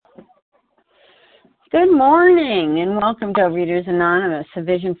Good morning and welcome to Readers Anonymous, a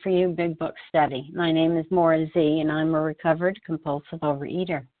Vision for You Big Book Study. My name is Maura Z and I'm a recovered compulsive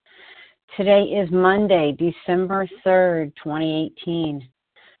overeater. Today is Monday, December 3rd, 2018.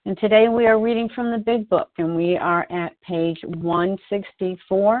 And today we are reading from the Big Book and we are at page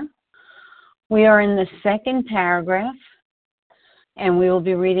 164. We are in the second paragraph and we will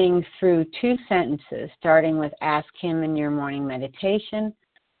be reading through two sentences, starting with Ask Him in Your Morning Meditation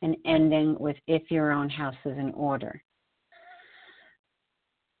and ending with If Your Own House is in Order.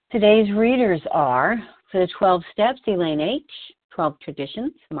 Today's readers are, for the 12 Steps, Elaine H., 12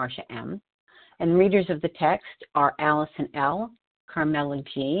 Traditions, Marcia M., and readers of the text are Allison L., Carmela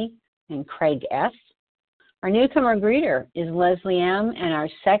G., and Craig S. Our newcomer greeter is Leslie M., and our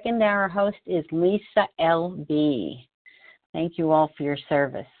second hour host is Lisa L.B. Thank you all for your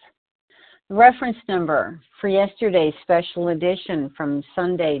service. The reference number for yesterday's special edition from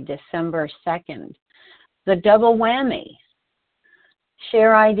Sunday, December 2nd, the double whammy,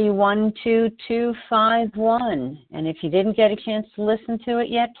 share ID 12251. And if you didn't get a chance to listen to it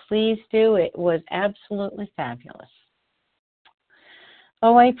yet, please do. It was absolutely fabulous.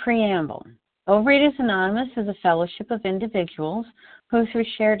 OA Preamble. Overeaters Anonymous is a fellowship of individuals who, through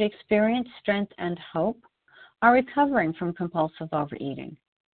shared experience, strength, and hope, are recovering from compulsive overeating.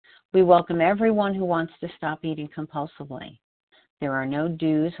 We welcome everyone who wants to stop eating compulsively. There are no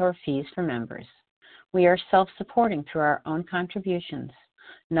dues or fees for members. We are self-supporting through our own contributions,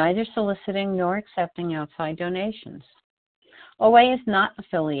 neither soliciting nor accepting outside donations. OA is not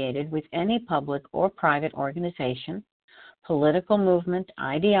affiliated with any public or private organization, political movement,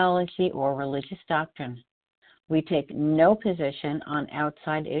 ideology, or religious doctrine. We take no position on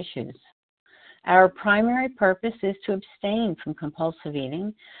outside issues. Our primary purpose is to abstain from compulsive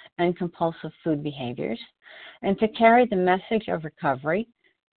eating and compulsive food behaviors, and to carry the message of recovery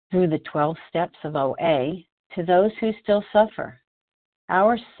through the 12 steps of OA to those who still suffer.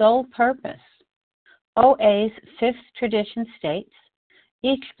 Our sole purpose. OA's fifth tradition states,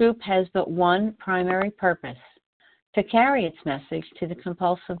 each group has but one primary purpose, to carry its message to the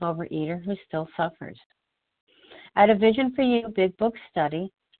compulsive overeater who still suffers. At a Vision for You Big Book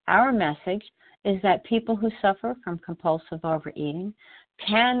Study, our message is that people who suffer from compulsive overeating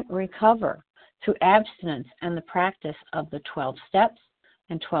can recover through abstinence and the practice of the 12 steps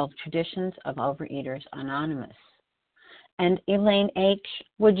and 12 traditions of Overeaters Anonymous. And Elaine H.,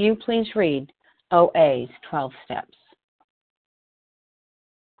 would you please read OA's 12 steps?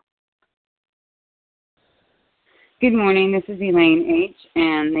 Good morning, this is Elaine H.,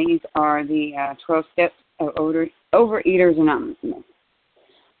 and these are the 12 steps of Overeaters Anonymous.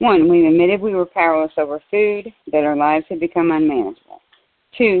 1. We admitted we were powerless over food, that our lives had become unmanageable.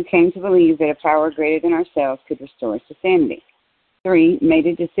 2. Came to believe that a power greater than ourselves could restore us to sanity. 3. Made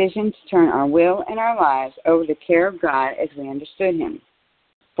a decision to turn our will and our lives over to the care of God as we understood Him.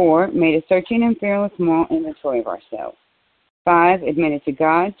 4. Made a searching and fearless moral inventory of ourselves. 5. Admitted to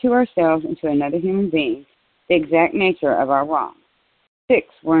God, to ourselves, and to another human being the exact nature of our wrong. 6.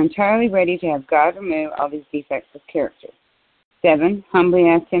 We're entirely ready to have God remove all these defects of character. 7. Humbly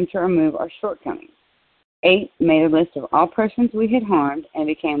asked Him to remove our shortcomings. 8. Made a list of all persons we had harmed and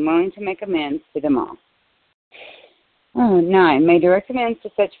became willing to make amends to them all. 9. Made direct amends to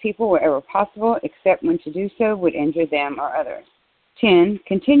such people wherever possible, except when to do so would injure them or others. 10.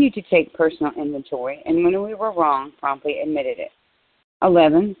 Continued to take personal inventory, and when we were wrong, promptly admitted it.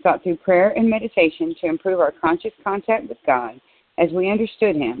 11. Sought through prayer and meditation to improve our conscious contact with God as we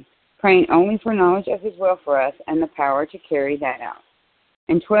understood Him, praying only for knowledge of His will for us and the power to carry that out.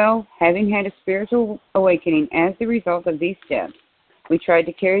 And 12, having had a spiritual awakening as the result of these steps, we tried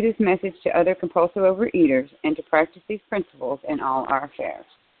to carry this message to other compulsive overeaters and to practice these principles in all our affairs.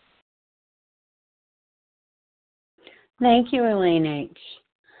 Thank you, Elaine H.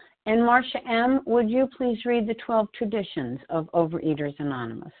 And Marcia M., would you please read the 12 traditions of Overeaters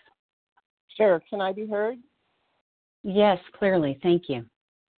Anonymous? Sure. Can I be heard? Yes, clearly. Thank you.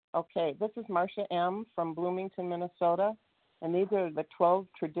 Okay, this is Marcia M. from Bloomington, Minnesota, and these are the 12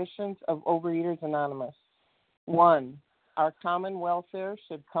 traditions of Overeaters Anonymous. 1. Our common welfare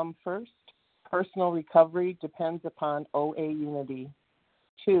should come first. Personal recovery depends upon OA unity.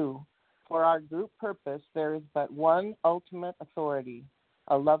 2. For our group purpose, there is but one ultimate authority,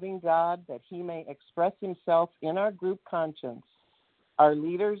 a loving God that He may express Himself in our group conscience. Our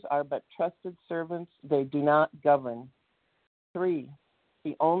leaders are but trusted servants, they do not govern. 3.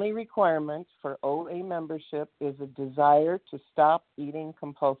 The only requirement for OA membership is a desire to stop eating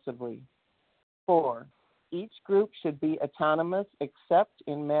compulsively. 4. Each group should be autonomous except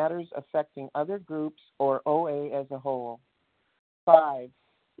in matters affecting other groups or OA as a whole. 5.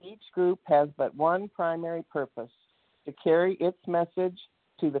 Each group has but one primary purpose, to carry its message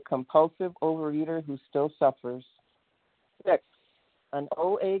to the compulsive overeater who still suffers. 6. An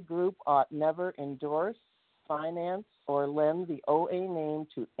OA group ought never endorse, finance, or lend the OA name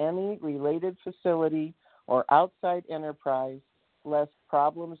to any related facility or outside enterprise, lest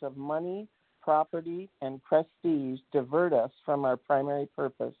problems of money, property, and prestige divert us from our primary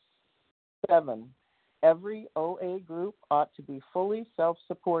purpose. 7. Every OA group ought to be fully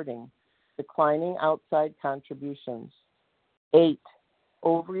self-supporting, declining outside contributions. 8.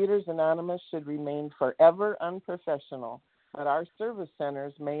 Overeaters Anonymous should remain forever unprofessional, but our service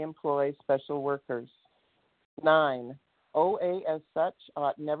centers may employ special workers. 9. OA as such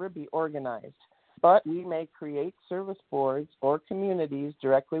ought never be organized, but we may create service boards or communities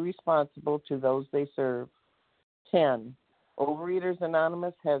directly responsible to those they serve. 10. Overeaters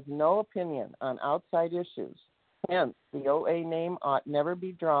Anonymous has no opinion on outside issues. Hence, the OA name ought never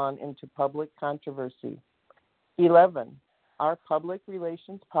be drawn into public controversy. 11. Our public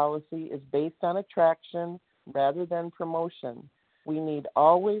relations policy is based on attraction rather than promotion. We need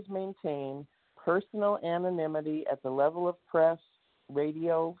always maintain personal anonymity at the level of press,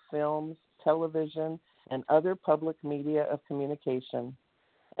 radio, films, television, and other public media of communication.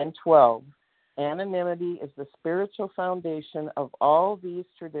 And 12. Anonymity is the spiritual foundation of all these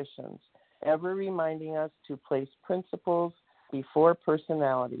traditions, ever reminding us to place principles before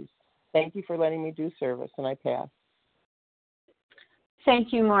personalities. Thank you for letting me do service, and I pass.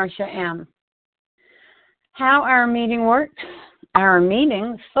 Thank you, Marcia M. How our meeting works. Our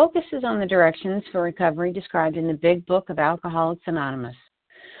meeting focuses on the directions for recovery described in the Big Book of Alcoholics Anonymous.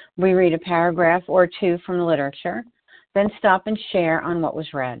 We read a paragraph or two from the literature, then stop and share on what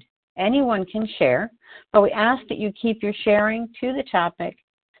was read. Anyone can share, but we ask that you keep your sharing to the topic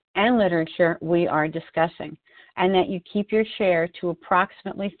and literature we are discussing, and that you keep your share to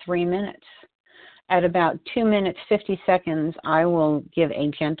approximately 3 minutes. At about 2 minutes, 50 seconds, I will give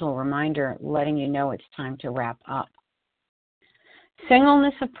a gentle reminder letting you know it's time to wrap up.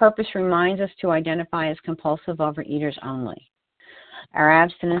 Singleness of purpose reminds us to identify as compulsive overeaters only. Our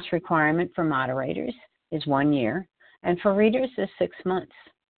abstinence requirement for moderators is 1 year, and for readers is 6 months.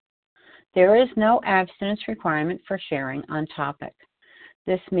 There is no abstinence requirement for sharing on topic.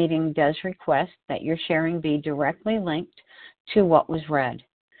 This meeting does request that your sharing be directly linked to what was read.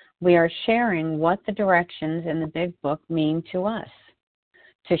 We are sharing what the directions in the Big Book mean to us.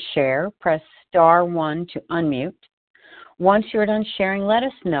 To share, press star 1 to unmute. Once you're done sharing, let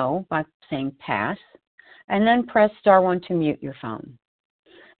us know by saying pass, and then press star 1 to mute your phone.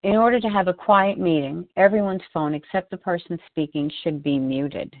 In order to have a quiet meeting, everyone's phone except the person speaking should be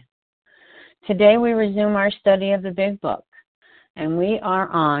muted. Today we resume our study of the Big Book, and we are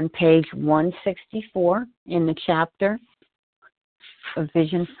on page 164 in the chapter of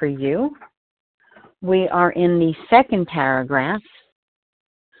Vision for You. We are in the second paragraph.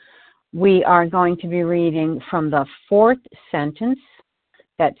 We are going to be reading from the 4th sentence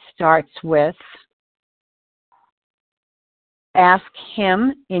that starts with, ask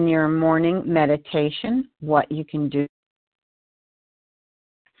Him in your morning meditation what you can do.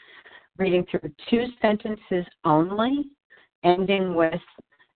 Reading through 2 sentences only, ending with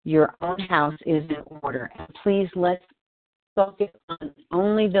your own house is in order. And please let's focus on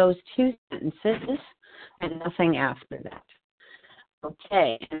only those 2 sentences and nothing after that.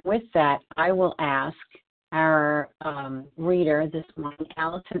 Okay, and with that, I will ask our reader this morning,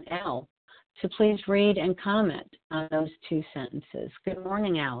 Allison L., to please read and comment on those 2 sentences. Good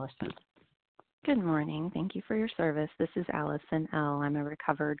morning, Allison. Good morning. Thank you for your service. This is Allison L. I'm a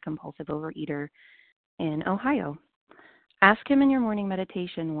recovered compulsive overeater in Ohio. Ask Him in your morning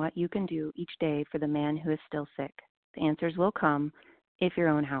meditation what you can do each day for the man who is still sick. The answers will come if your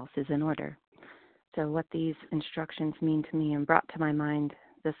own house is in order. So what these instructions mean to me and brought to my mind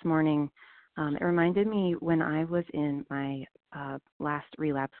this morning, it reminded me when I was in my last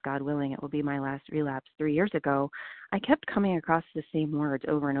relapse, God willing, it will be my last relapse 3 years ago. I kept coming across the same words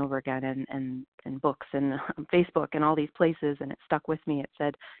over and over again in books and Facebook and all these places, and it stuck with me. It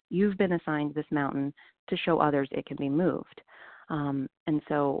said, you've been assigned this mountain to show others it can be moved. And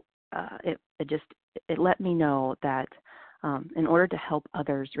so it let me know that in order to help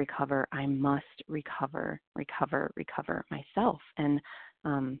others recover, I must recover myself. And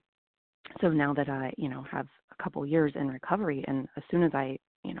so now that I, have a couple years in recovery, and as soon as I,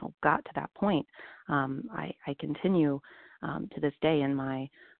 got to that point, I continue to this day in my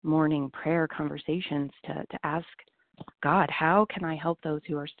morning prayer conversations to ask God, how can I help those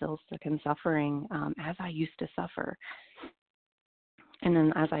who are still sick and suffering as I used to suffer? And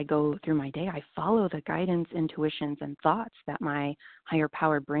then as I go through my day, I follow the guidance, intuitions, and thoughts that my higher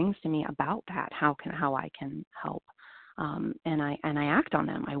power brings to me about that, how I can help. And I act on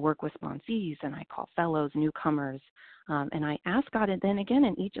them. I work with sponsees, and I call fellows, newcomers, and I ask God, and then again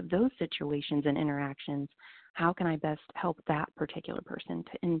in each of those situations and interactions, how can I best help that particular person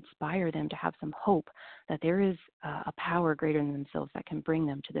to inspire them to have some hope that there is a power greater than themselves that can bring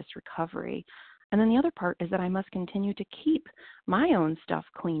them to this recovery. And then the other part is that I must continue to keep my own stuff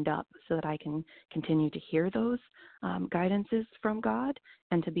cleaned up so that I can continue to hear those guidances from God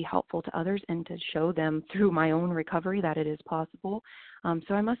and to be helpful to others and to show them through my own recovery that it is possible.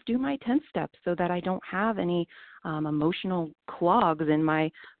 So I must do my 10 steps so that I don't have any emotional clogs in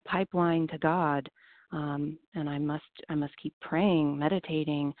my pipeline to God. And I must keep praying,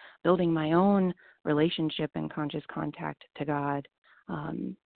 meditating, building my own relationship and conscious contact to God.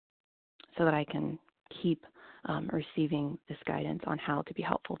 So that I can keep receiving this guidance on how to be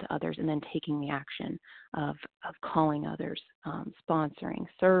helpful to others, and then taking the action of calling others, sponsoring,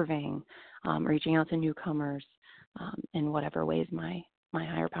 serving, reaching out to newcomers, in whatever ways my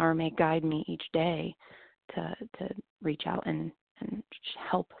higher power may guide me each day to reach out and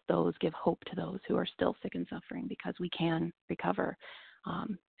help those, give hope to those who are still sick and suffering, because we can recover.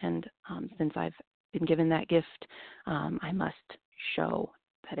 And since I've been given that gift, I must show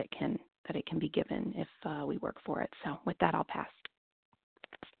that it can be given if we work for it. So with that, I'll pass.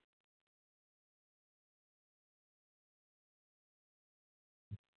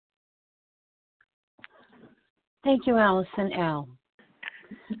 Thank you, Allison L.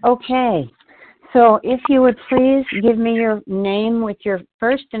 Okay, so if you would please give me your name with your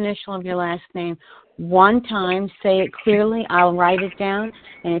first initial of your last name one time. Say it clearly. I'll write it down.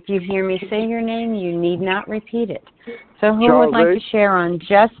 And if you hear me say your name, you need not repeat it. So who Charles would like H. to share on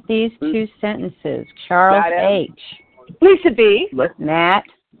just these two sentences? Charles H. Lisa B. Matt.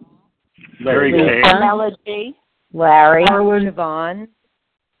 Larry Lisa. K. Carmela G. Larry. Siobhan.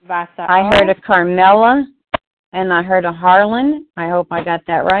 Vasa. I heard a Carmela, and I heard a Harlan. I hope I got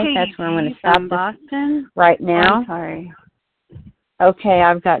that right. That's where I'm going to stop Boston. right now. I'm sorry. Okay,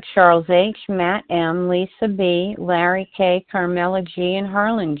 I've got Charles H., Matt M., Lisa B., Larry K., Carmela G., and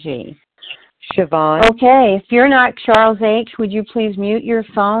Harlan G. Siobhan. Okay, if you're not Charles H., would you please mute your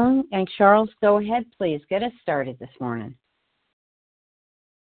phone? And Charles, go ahead, please. Get us started this morning.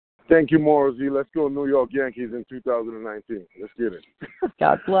 Thank you, Maura Z. Let's go New York Yankees in 2019. Let's get it.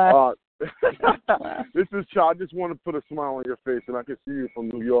 God bless. This is Charles. I just want to put a smile on your face, and I can see you from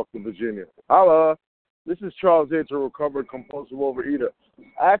New York to Virginia. Holla. This is Charles H., a recovered compulsive overeater.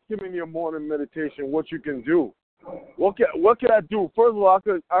 Ask him in your morning meditation what you can do. What can I do? First of all,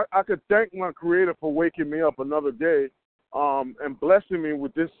 I could thank my Creator for waking me up another day, and blessing me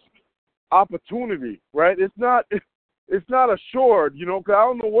with this opportunity. Right? It's not assured, because I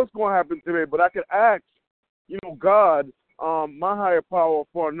don't know what's going to happen today, but I could ask, God, my higher power,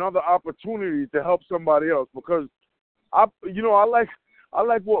 for another opportunity to help somebody else, because I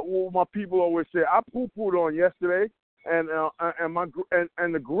like what my people always say. I poo-pooed on yesterday, and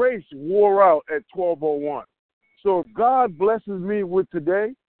the grace wore out at 12:01. So if God blesses me with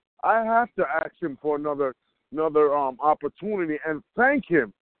today, I have to ask Him for another opportunity and thank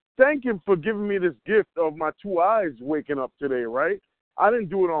Him. Thank Him for giving me this gift of my two eyes waking up today. Right? I didn't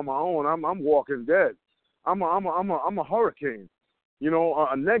do it on my own. I'm walking dead. I'm a hurricane,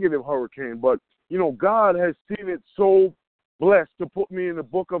 a negative hurricane. But God has seen it so blessed to put me in the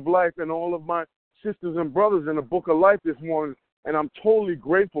book of life, and all of my sisters and brothers in the book of life this morning, and I'm totally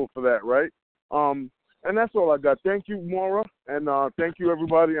grateful for that, right? And that's all I got. Thank you, Maura, and thank you,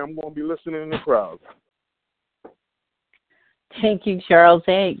 everybody. I'm going to be listening in the crowd. Thank you, Charles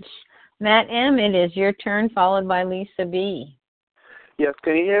H. Matt M., it is your turn, followed by Lisa B. Yes,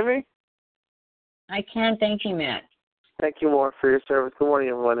 can you hear me? I can. Thank you, Matt. Thank you, Maura, for your service. Good morning,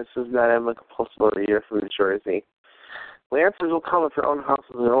 everyone. This is Matt M., a compulsive overeater from New Jersey. The answers will come if your own house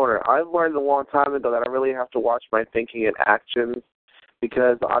is in order. I've learned a long time ago that I really have to watch my thinking and actions,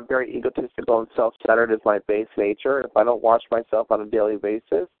 because I'm very egotistical and self-centered is my base nature. If I don't watch myself on a daily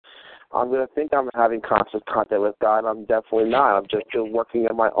basis, I'm going to think I'm having conscious contact with God. I'm definitely not. I'm just working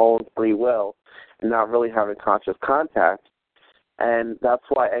on my own free will and not really having conscious contact. And that's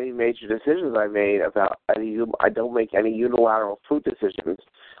why any major decisions I made I don't make any unilateral food decisions.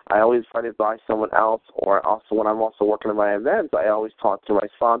 I always run it by someone else, or also when I'm also working on my amends, I always talk to my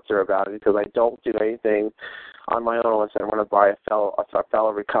sponsor about it, because I don't do anything on my own unless I run it by a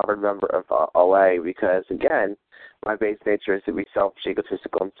fellow recovered member of OA, because, again, my base nature is to be selfish,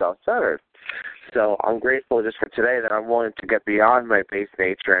 egotistical, and self-centered. So I'm grateful just for today that I'm willing to get beyond my base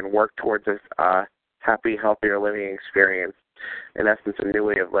nature and work towards this happy, healthier living experience. in essence, a new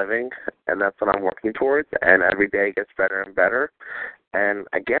way of living, and that's what I'm working towards, and every day gets better and better. And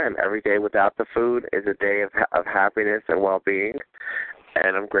again, every day without the food is a day of happiness and well-being,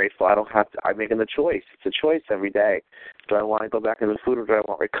 and I'm grateful I'm making the choice. It's a choice every day. Do I want to go back into food or do I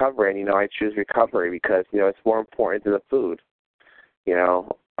want recovery? And, I choose recovery because, it's more important than the food.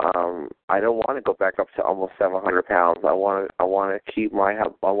 I don't want to go back up to almost 700 pounds. I want to keep my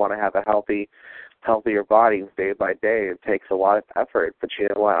health. I want to have a healthier body day by day. It takes a lot of effort, but you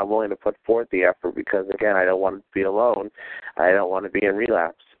know what? I'm willing to put forth the effort because, again, I don't want to be alone. I don't want to be in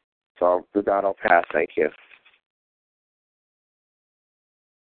relapse. So with that, I'll pass. Thank you.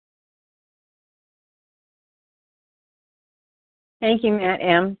 Thank you, Matt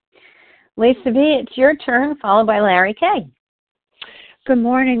M. Lisa B., it's your turn, followed by Larry K. Good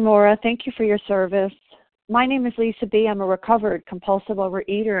morning, Maura. Thank you for your service. My name is Lisa B. I'm a recovered compulsive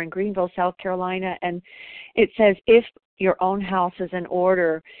overeater in Greenville, South Carolina, and it says, if your own house is in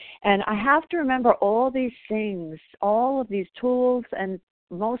order. And I have to remember all these things, all of these tools, and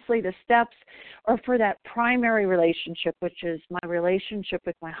mostly the steps are for that primary relationship, which is my relationship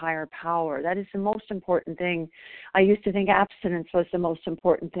with my higher power. That is the most important thing. I used to think abstinence was the most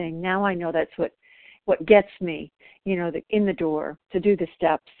important thing. Now I know that's what gets me, in the door to do the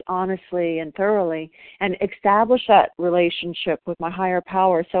steps honestly and thoroughly and establish that relationship with my higher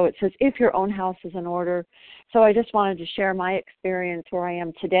power. So it says, if your own house is in order. So I just wanted to share my experience where I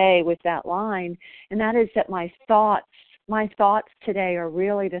am today with that line, and that is that my thoughts today are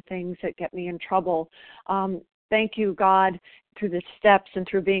really the things that get me in trouble. Thank you, God, through the steps and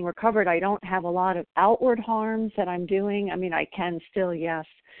through being recovered, I don't have a lot of outward harms that I'm doing. I mean, I can still, yes.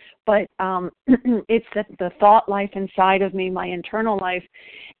 But it's the thought life inside of me, my internal life,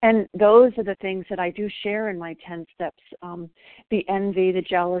 and those are the things that I do share in my 10 steps, the envy, the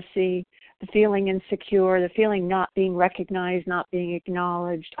jealousy, the feeling insecure, the feeling not being recognized, not being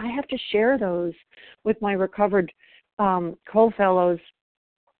acknowledged. I have to share those with my recovered co-fellows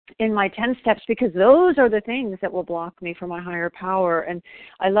in my 10 steps, because those are the things that will block me from my higher power. And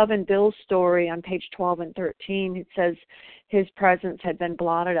I love in Bill's story on page 12 and 13, it says his presence had been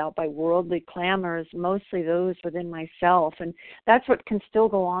blotted out by worldly clamors, mostly those within myself. And that's what can still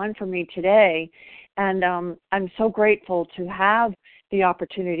go on for me today. And I'm so grateful to have the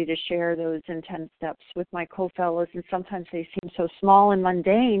opportunity to share those in 10 steps with my co-fellows. And sometimes they seem so small and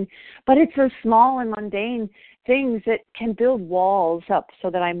mundane, but it's those small and mundane things that can build walls up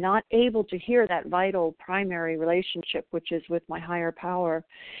so that I'm not able to hear that vital primary relationship, which is with my higher power.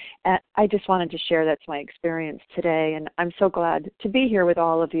 And I just wanted to share that's my experience today. And I'm so glad to be here with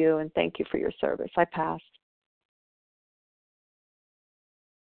all of you, and thank you for your service. I passed.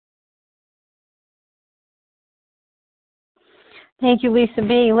 Thank you, Lisa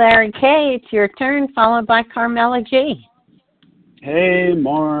B. Larry K., it's your turn, followed by Carmela G. Hey,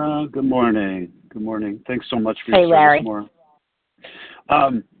 Maura. Good morning. Good morning. Thanks so much for your service, Larry. Maura.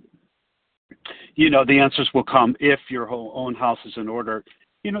 The answers will come if your own house is in order.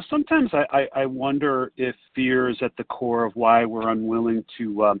 Sometimes I wonder if fear is at the core of why we're unwilling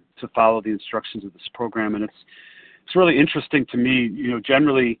to follow the instructions of this program. And it's really interesting to me.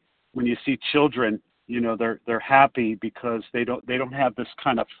 Generally when you see children, they're happy because they don't have this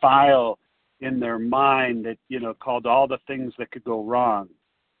kind of file in their mind that called all the things that could go wrong,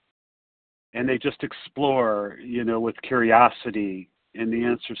 and they just explore with curiosity, and the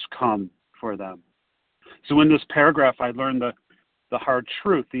answers come for them. So in this paragraph, I learned the hard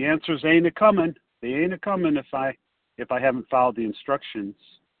truth. The answers ain't a coming. They ain't a coming if I haven't followed the instructions.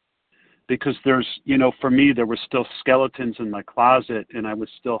 Because there's, for me, there were still skeletons in my closet, and I was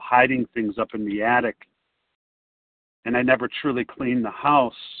still hiding things up in the attic. And I never truly cleaned the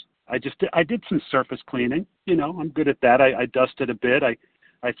house. I did some surface cleaning. I'm good at that. I dusted a bit. I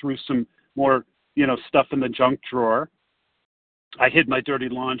threw some more, stuff in the junk drawer. I hid my dirty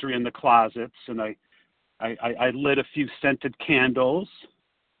laundry in the closets, and I lit a few scented candles.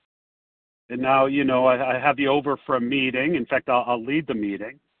 And now, I have you over for a meeting. In fact, I'll lead the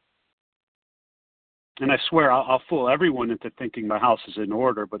meeting. And I swear I'll fool everyone into thinking my house is in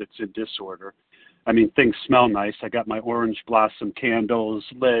order, but it's in disorder. I mean, things smell nice. I got my orange blossom candles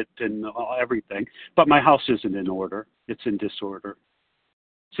lit and everything, but my house isn't in order. It's in disorder.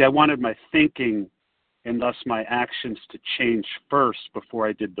 See, I wanted my thinking and thus my actions to change first before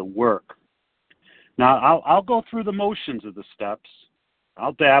I did the work. Now, I'll go through the motions of the steps.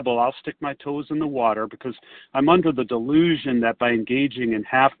 I'll dabble. I'll stick my toes in the water because I'm under the delusion that by engaging in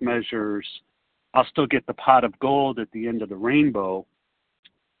half measures, I'll still get the pot of gold at the end of the rainbow.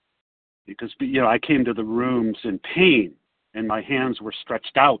 Because, I came to the rooms in pain, and my hands were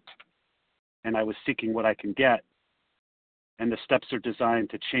stretched out, and I was seeking what I can get. And the steps are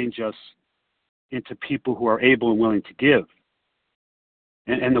designed to change us into people who are able and willing to give.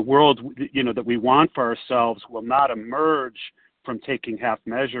 And the world, that we want for ourselves will not emerge from taking half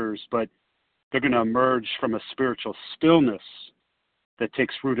measures, but they're going to emerge from a spiritual stillness that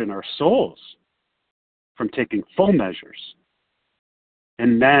takes root in our souls from taking full measures.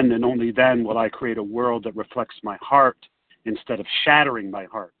 And then and only then will I create a world that reflects my heart instead of shattering my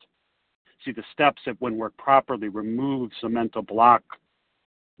heart. See, the steps that, when worked properly, removes the mental block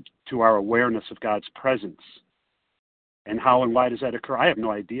to our awareness of God's presence. And how and why does that occur? I have no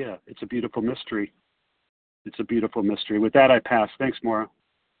idea. It's a beautiful mystery. It's a beautiful mystery. With that, I pass. Thanks, Maura.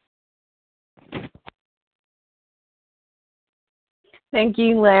 Thank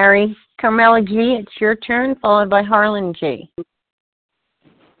you, Larry. Carmela G., it's your turn, followed by Harlan G.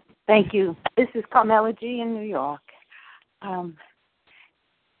 Thank you. This is Carmela G. in New York.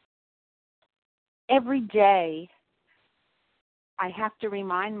 Every day, I have to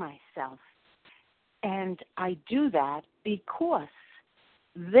remind myself, and I do that because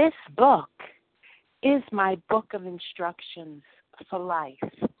this book is my book of instructions for life.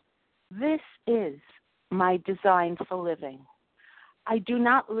 This is my design for living. I do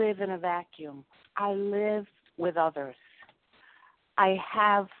not live in a vacuum. I live with others. I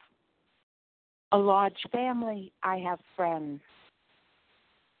have a large family. I have friends.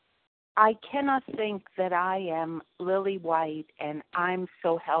 I cannot think that I am Lily White and I'm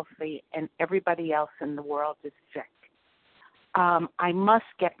so healthy and everybody else in the world is sick. I must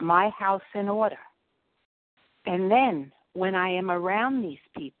get my house in order. And then when I am around these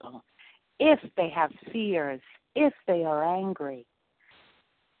people, if they have fears, if they are angry,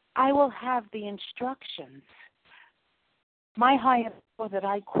 I will have the instructions. My higher power that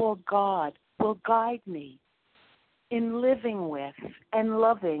I call God will guide me in living with and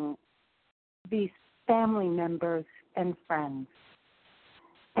loving these family members and friends.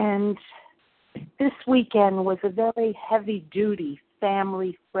 And this weekend was a very heavy-duty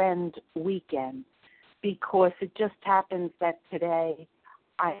family-friend weekend because it just happens that today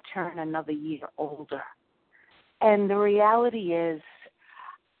I turn another year older. And the reality is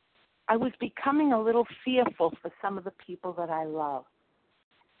I was becoming a little fearful for some of the people that I love.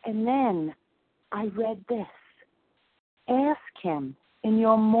 And then I read this. Ask him in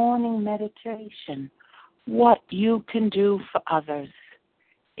your morning meditation what you can do for others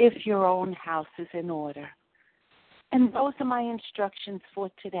if your own house is in order. And those are my instructions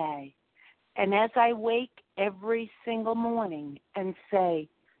for today. And as I wake every single morning and say,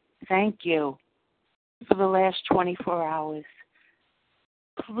 thank you for the last 24 hours,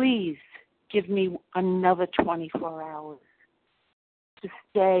 please give me another 24 hours to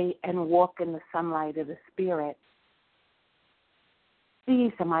stay and walk in the sunlight of the Spirit.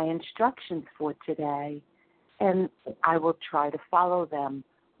 These are my instructions for today, and I will try to follow them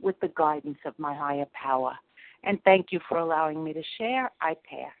with the guidance of my higher power. And thank you for allowing me to share. I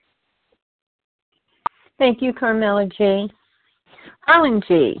pass. Thank you, Carmela G. Harlan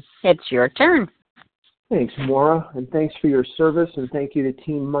G., it's your turn. Thanks, Maura, and thanks for your service, and thank you to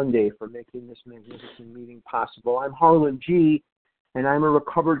Team Monday for making this magnificent meeting possible. I'm Harlan G., and I'm a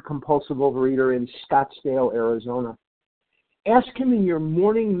recovered compulsive overeater in Scottsdale, Arizona. Ask him in your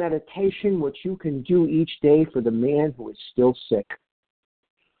morning meditation what you can do each day for the man who is still sick.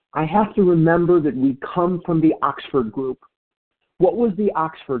 I have to remember that we come from the Oxford Group. What was the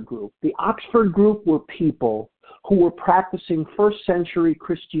Oxford Group? The Oxford Group were people who were practicing first-century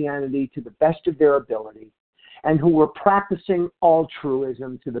Christianity to the best of their ability and who were practicing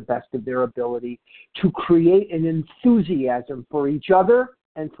altruism to the best of their ability to create an enthusiasm for each other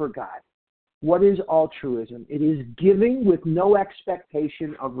and for God. What is altruism? It is giving with no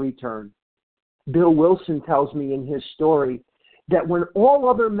expectation of return. Bill Wilson tells me in his story that when all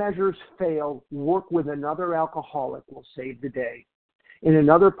other measures fail, work with another alcoholic will save the day. In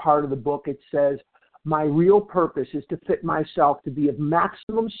another part of the book, it says, my real purpose is to fit myself to be of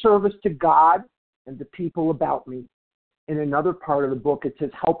maximum service to God and the people about me. In another part of the book, it says,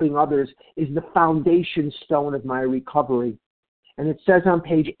 helping others is the foundation stone of my recovery. And it says on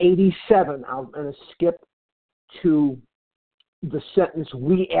page 87, I'm going to skip to the sentence,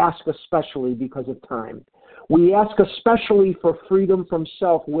 we ask especially because of time. We ask especially for freedom from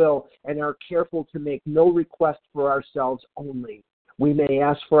self-will and are careful to make no request for ourselves only. We may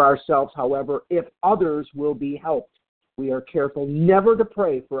ask for ourselves, however, if others will be helped. We are careful never to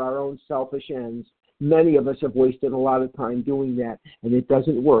pray for our own selfish ends. Many of us have wasted a lot of time doing that, and it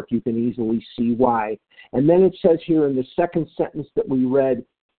doesn't work. You can easily see why. And then it says here in the second sentence that we read,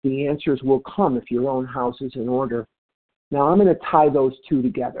 the answers will come if your own house is in order. Now, I'm going to tie those two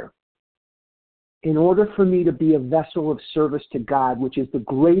together. in order for me to be a vessel of service to God, which is the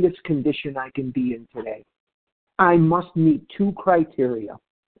greatest condition I can be in today, I must meet 2 criteria.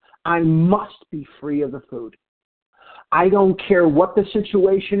 I must be free of the food. I don't care what the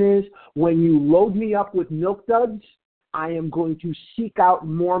situation is. When you load me up with Milk Duds, I am going to seek out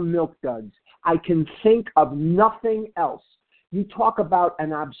more Milk Duds. I can think of nothing else. You talk about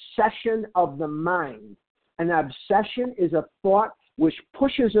an obsession of the mind. An obsession is a thought which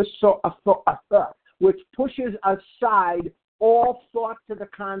pushes aside all thought to the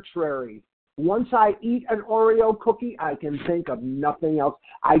contrary. Once I eat an Oreo cookie, I can think of nothing else.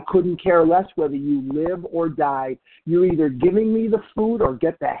 I couldn't care less whether you live or die. You're either giving me the food or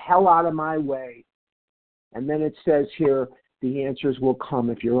get the hell out of my way. And then it says here, the answers will come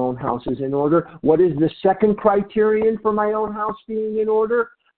if your own house is in order. What is the second criterion for my own house being in order?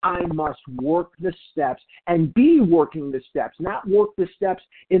 I must work the steps and be working the steps, not work the steps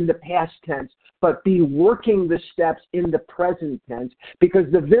in the past tense, but be working the steps in the present tense,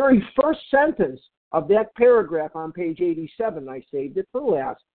 because the very first sentence of that paragraph on page 87, I saved it for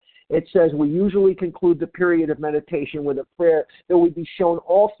last, it says, we usually conclude the period of meditation with a prayer that we be shown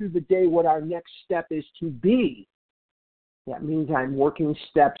all through the day what our next step is to be. That means I'm working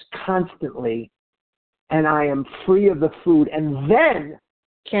steps constantly, and I am free of the food, and then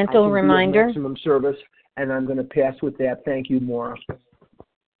gentle reminder. Maximum service, and I'm going to pass with that. Thank you, Maura.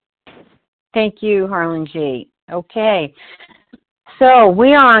 Thank you, Harlan G. Okay. So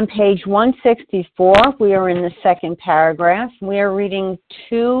we are on page 164. We are in the second paragraph. We are reading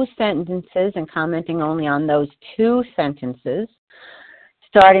 2 sentences and commenting only on those 2 sentences,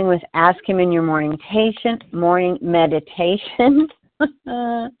 starting with ask him in your morning meditation,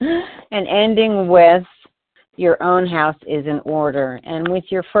 and ending with your own house is in order. And with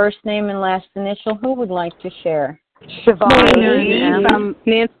your first name and last initial, who would like to share? Siobhan from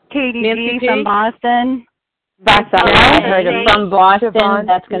Katie G from Boston. I heard of from Boston. Siobhan.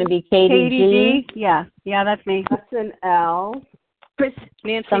 That's going to be Katie G. Yeah, that's me. Hudson L. Chris,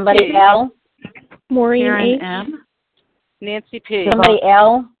 Nancy Somebody P. L. Maureen M. Nancy P. Somebody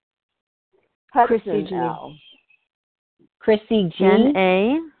L. Hudson L. Chrissy G. Jen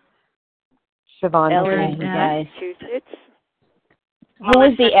A. Siobhan Ellen, P. guys. Massachusetts. Who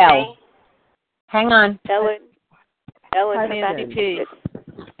is the L? Hang on. Ellen, Nancy P.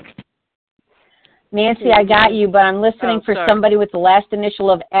 Nancy, I got you, but I'm listening for somebody with the last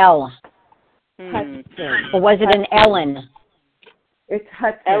initial of L. Hudson. Or was it an Ellen? It's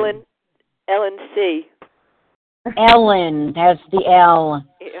Hudson. Ellen C. Ellen, that's the L.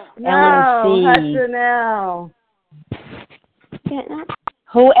 No, Ellen C. Hudson L.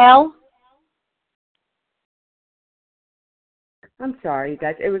 Who L? I'm sorry,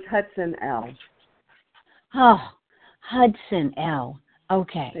 guys. It was Hudson L. Oh, Hudson L.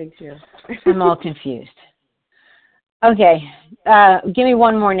 Okay. Thank you. I'm all confused. Okay. Give me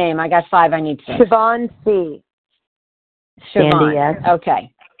one more name. I got 5 I need to say. Siobhan C. Siobhan. Sandy S.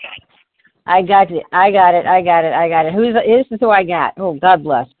 Okay. I got it. This is who I got. Oh, God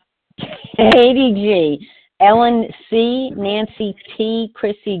bless. Katie G. Ellen C. Nancy P.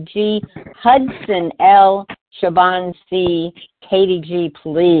 Chrissy G. Hudson L. Siobhan C. Katie G,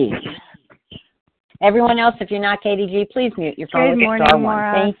 please. Everyone else, if you're not Katie G, please mute your phone. Good morning, star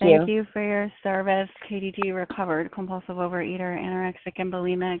Maura. 1. Thank you for your service. Katie G, recovered compulsive overeater, anorexic, and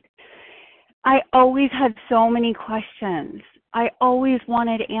bulimic. I always had so many questions. I always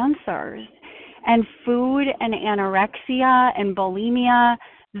wanted answers. And food and anorexia and bulimia,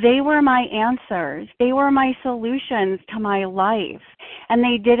 they were my answers. They were my solutions to my life. And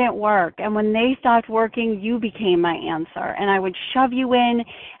they didn't work. And when they stopped working, you became my answer. And I would shove you in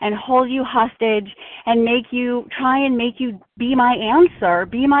and hold you hostage and try and make you be my answer,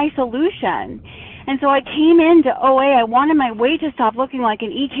 be my solution. And so I came into OA. I wanted my weight to stop looking like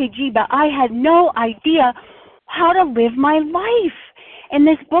an EKG, but I had no idea how to live my life. And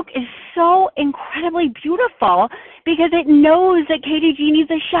this book is so incredibly beautiful because it knows that Katie G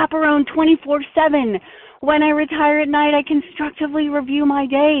needs a chaperone 24/7. When I retire at night, I constructively review my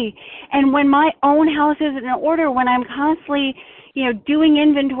day. And when my own house is in order, when I'm constantly, doing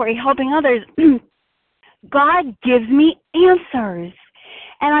inventory, helping others, God gives me answers.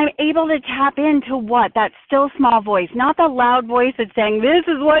 And I'm able to tap into what? That still small voice, not the loud voice that's saying, this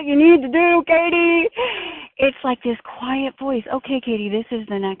is what you need to do, Katie. It's like this quiet voice. Okay, Katie, this is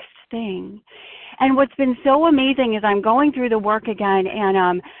the next thing. And what's been so amazing is I'm going through the work again,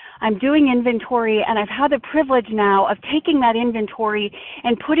 and I'm doing inventory, and I've had the privilege now of taking that inventory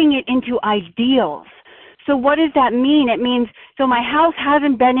and putting it into ideals. So what does that mean? It means, so my house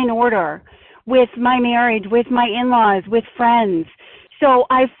hasn't been in order with my marriage, with my in-laws, with friends. So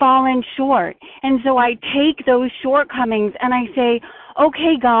I've fallen short. And so I take those shortcomings and I say,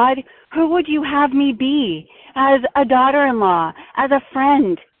 okay, God, who would you have me be as a daughter-in-law, as a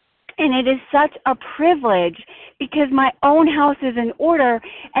friend? And it is such a privilege because my own house is in order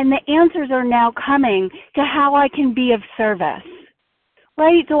and the answers are now coming to how I can be of service.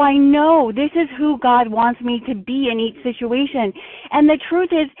 Right? So I know this is who God wants me to be in each situation. And the truth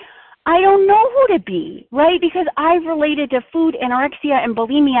is, I don't know who to be, right? Because I've related to food, anorexia, and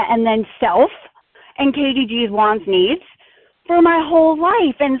bulimia, and then self and KDG's wants, needs for my whole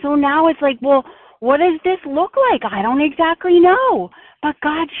life. And so now it's like, well, what does this look like? I don't exactly know. But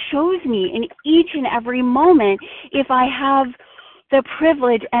God shows me in each and every moment if I have the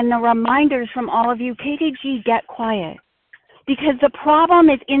privilege and the reminders from all of you, KDG, get quiet. Because the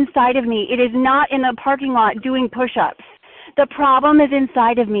problem is inside of me. It is not in the parking lot doing push-ups. The problem is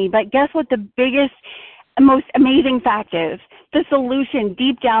inside of me. But guess what the biggest, most amazing fact is? The solution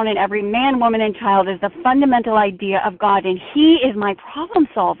deep down in every man, woman, and child is the fundamental idea of God, and He is my problem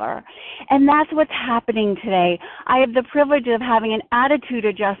solver. And that's what's happening today. I have the privilege of having an attitude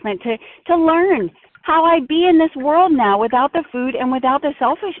adjustment to learn how I be in this world now without the food and without the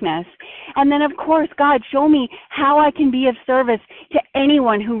selfishness. And then, of course, God, show me how I can be of service to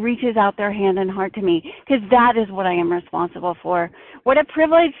anyone who reaches out their hand and heart to me, because that is what I am responsible for. What a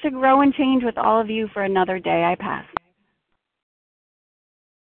privilege to grow and change with all of you for another day. I pass.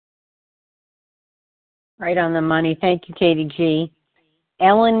 Right on the money. Thank you, Katie G.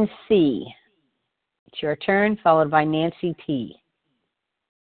 Ellen C. It's your turn, followed by Nancy T.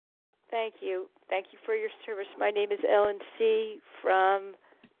 Thank you. Thank you for your service. My name is Ellen C. from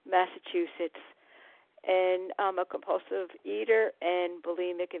Massachusetts, and I'm a compulsive eater and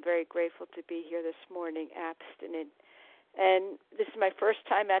bulimic, and very grateful to be here this morning, abstinent. And this is my first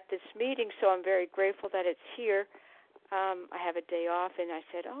time at this meeting, so I'm very grateful that it's here. I have a day off, and I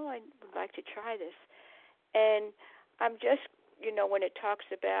said, I would like to try this. And I'm just, when it talks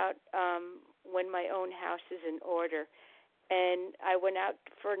about when my own house is in order, and I went out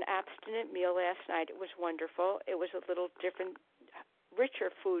for an abstinent meal last night. It was wonderful. It was a little different,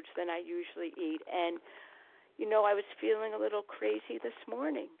 richer foods than I usually eat. And, I was feeling a little crazy this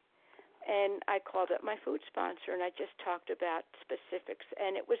morning. And I called up my food sponsor, and I just talked about specifics.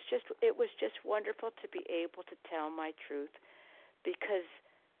 And it was just wonderful to be able to tell my truth, because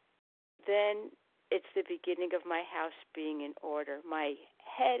then it's the beginning of my house being in order, my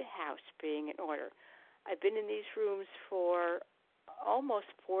head house being in order. I've been in these rooms for almost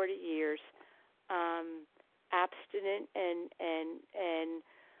 40 years, abstinent, and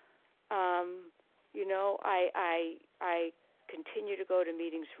I continue to go to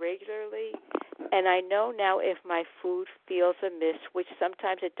meetings regularly, and I know now if my food feels amiss, which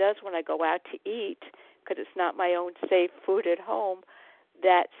sometimes it does when I go out to eat, because it's not my own safe food at home,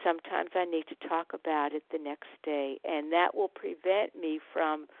 that sometimes I need to talk about it the next day, and that will prevent me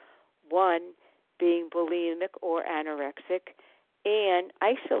from, one, being bulimic or anorexic, and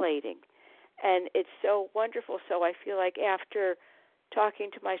isolating. And it's so wonderful. So I feel like after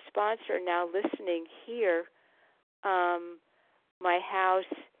talking to my sponsor, now listening here, my house,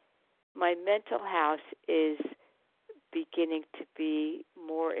 my mental house is beginning to be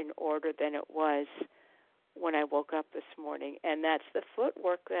more in order than it was when I woke up this morning. And that's the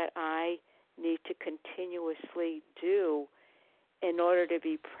footwork that I need to continuously do in order to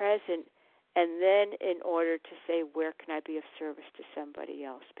be present, and then in order to say, where can I be of service to somebody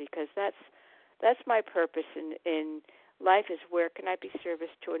else? Because that's my purpose in life, is where can I be service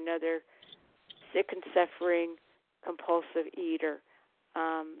to another sick and suffering compulsive eater.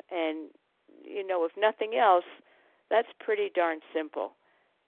 And, if nothing else, that's pretty darn simple.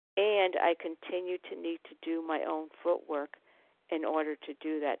 And I continue to need to do my own footwork in order to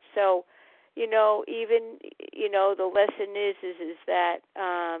do that. So, even, the lesson is that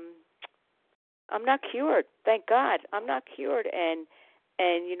I'm not cured. Thank God. I'm not cured. And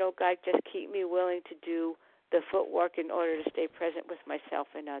God, just keep me willing to do the footwork in order to stay present with myself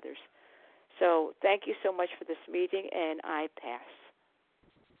and others. So thank you so much for this meeting, and I pass.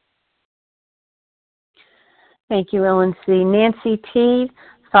 Thank you, Ellen C. Nancy T.,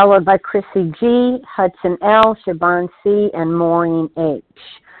 followed by Chrissy G., Hudson L., Siobhan C., and Maureen H.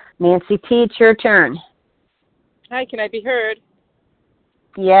 Nancy T., it's your turn. Hi, can I be heard?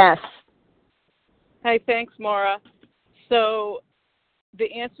 Yes. Hi, thanks, Maura. So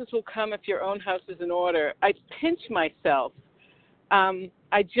the answers will come if your own house is in order. I pinch myself.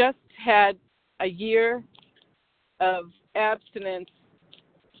 I just had a year of abstinence,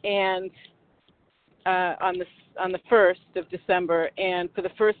 and on the 1st of December, and for the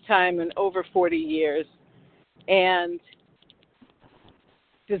first time in over 40 years. And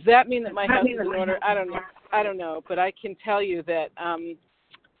Does that mean that my house is in order? I don't know, but I can tell you that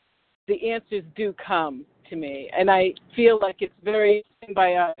the answers do come to me, and I feel like it's very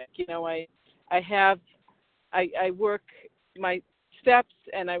symbiotic. You know, I work my steps,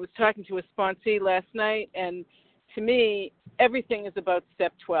 and I was talking to a sponsee last night, and to me, everything is about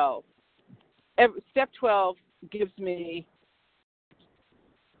step 12. Step 12 gives me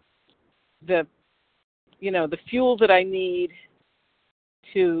the fuel that I need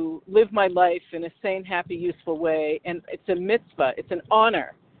to live my life in a sane, happy, useful way. And it's a mitzvah. It's an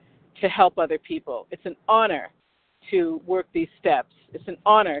honor to help other people. It's an honor to work these steps. It's an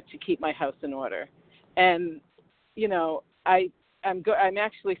honor to keep my house in order. And, you know, I'm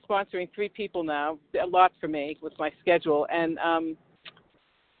actually sponsoring 3 people now, a lot for me with my schedule. And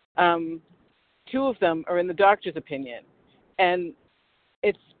 2 of them are in the doctor's opinion. And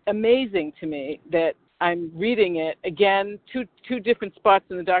it's amazing to me that I'm reading it, again, two different spots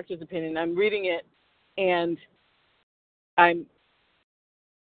in the doctor's opinion. I'm reading it, and I'm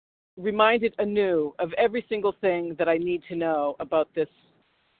reminded anew of every single thing that I need to know about this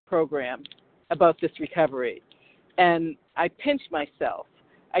program, about this recovery. And I pinch myself.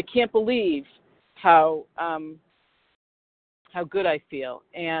 I can't believe how good I feel.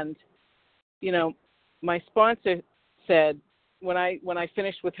 And, you know, my sponsor said, when I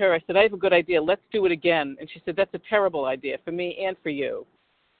finished with her, I said, I have a good idea. Let's do it again. And she said, that's a terrible idea for me and for you.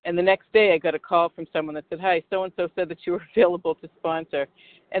 And the next day I got a call from someone that said, hi, so-and-so said that you were available to sponsor.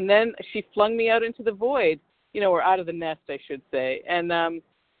 And then she flung me out into the void, you know, or out of the nest, I should say. And,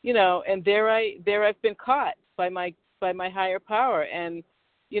 you know, and there I've been caught by my higher power. And,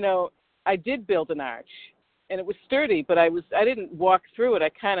 you know, I did build an arch, and it was sturdy, but I didn't walk through it. I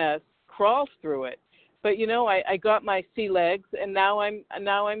kind of crawled through it. But, you know, I got my sea legs, and now I'm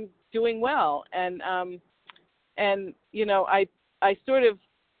doing well. And you know, I sort of,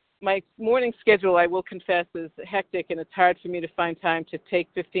 my morning schedule, I will confess, is hectic, and it's hard for me to find time to take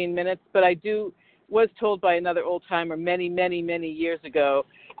 15 minutes. But I was told by another old timer many, many, many years ago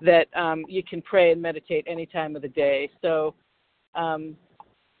that you can pray and meditate any time of the day. So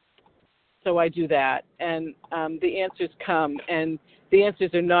I do that, and the answers come, and the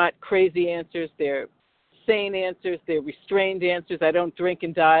answers are not crazy answers. They're sane answers. They're restrained answers. I don't drink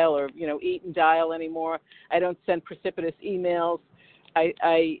and dial, or, you know, eat and dial anymore. I don't send precipitous emails.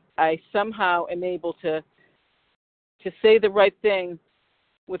 I somehow am able to say the right thing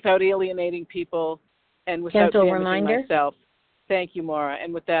without alienating people and without damaging myself. Thank you, Maura.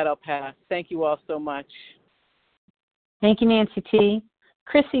 And with that, I'll pass. Thank you all so much. Thank you, Nancy T.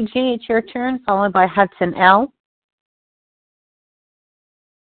 Chrissy G., it's your turn, followed by Hudson L.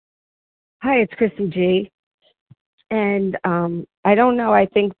 Hi, it's Chrissy G. And I don't know. I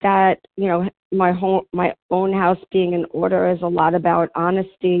think that, you know, my own house being in order is a lot about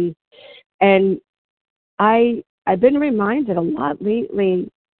honesty. And I've been reminded a lot lately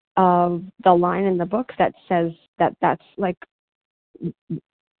of the line in the book that says that's like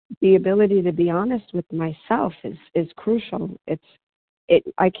the ability to be honest with myself is crucial.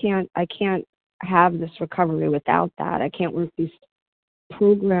 I can't have this recovery without that. I can't work these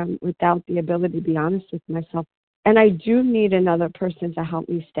program without the ability to be honest with myself. And I do need another person to help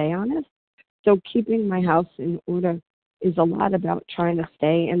me stay honest. So keeping my house in order is a lot about trying to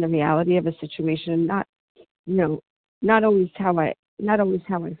stay in the reality of a situation, not always how I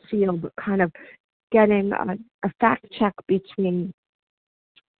feel, but kind of getting a fact check between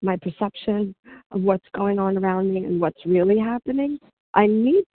my perception of what's going on around me and what's really happening. I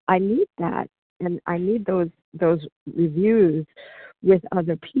need that, and I need those reviews with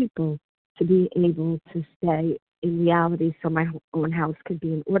other people to be able to stay in reality, so my own house could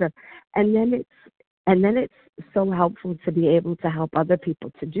be in order. And then it's so helpful to be able to help other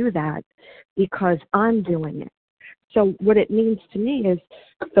people to do that because I'm doing it. So what it means to me is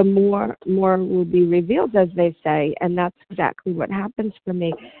the more will be revealed, as they say, and that's exactly what happens for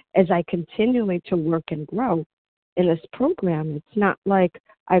me as I continually to work and grow in this program. It's not like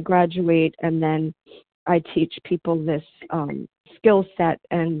I graduate and then I teach people this skill set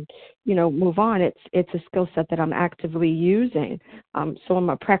and, you know, move on. It's a skill set that I'm actively using. So I'm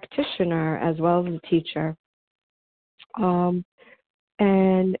a practitioner as well as a teacher. And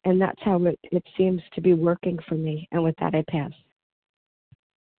that's how it seems to be working for me. And with that, I pass.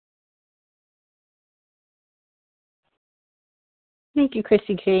 Thank you,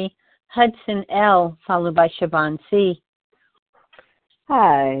 Chrissy G. Hudson L., followed by Siobhan C.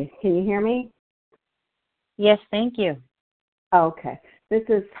 Hi, can you hear me? Yes, thank you. Okay. This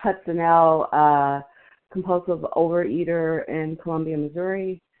is Hudson L., compulsive overeater in Columbia,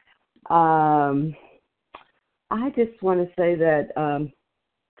 Missouri. I just want to say that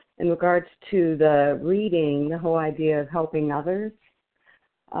in regards to the reading, the whole idea of helping others,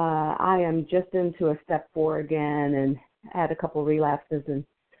 I am just into a step 4 again and had a couple relapses and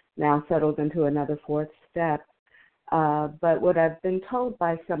now settled into another 4th step. But what I've been told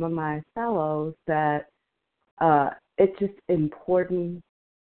by some of my fellows that it's just important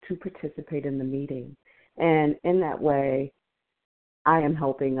to participate in the meeting. And in that way, I am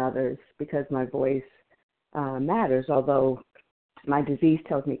helping others because my voice matters, although my disease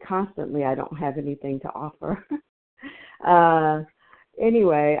tells me constantly I don't have anything to offer.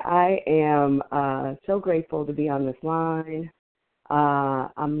 Anyway, I am so grateful to be on this line.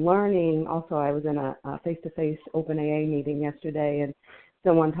 I'm learning. Also, I was in a face-to-face open AA meeting yesterday, and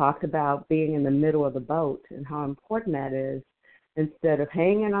someone talked about being in the middle of the boat and how important that is, instead of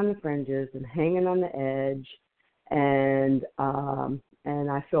hanging on the fringes and hanging on the edge. And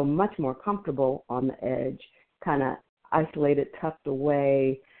I feel much more comfortable on the edge, kind of isolated, tucked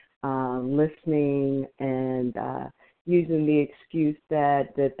away, listening, and using the excuse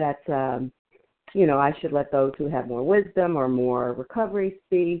that's I should let those who have more wisdom or more recovery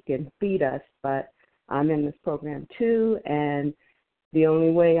speak and feed us. But I'm in this program too, and the only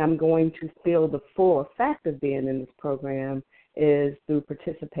way I'm going to feel the full effect of being in this program is through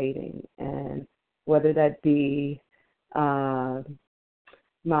participating, and whether that be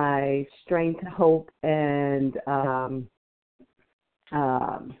my strength, hope, and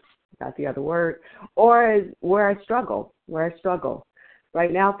got the other word, or where I struggle.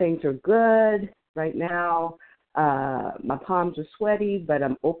 Right now things are good. Right now my palms are sweaty, but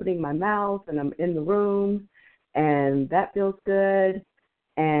I'm opening my mouth and I'm in the room, and that feels good.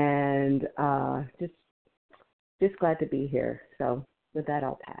 And just glad to be here. So with that,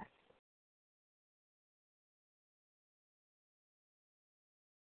 I'll pass.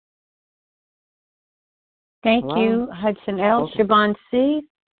 Thank you, Hudson L. Siobhan C.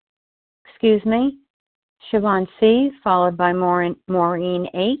 Siobhan C., followed by Maureen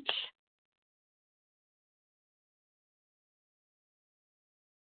H.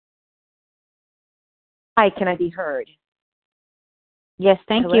 Hi, can I be heard? Yes,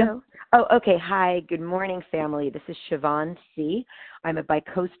 thank Hello? you. Oh, okay. Hi, good morning, family. This is Siobhan C. I'm a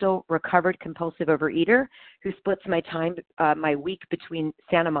bicoastal recovered compulsive overeater who splits my time, my week between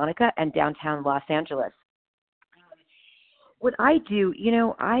Santa Monica and downtown Los Angeles. What I do,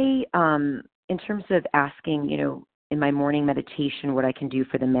 in terms of asking, in my morning meditation, what I can do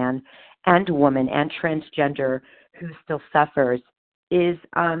for the man and woman and transgender who still suffers is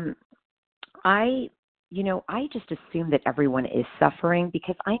I just assume that everyone is suffering,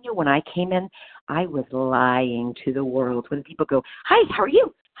 because I know when I came in, I was lying to the world. When people go, hi, how are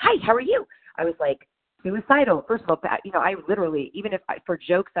you? Hi, how are you? I was like, suicidal. First of all, I literally, even if for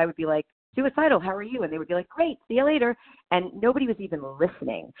jokes, I would be like, suicidal, how are you? And they would be like, great, see you later. And nobody was even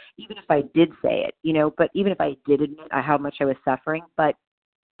listening, even if I did say it, but even if I did admit how much I was suffering. But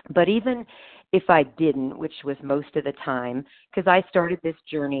even if I didn't, which was most of the time, because I started this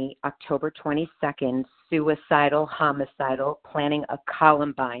journey October 22nd, suicidal, homicidal, planning a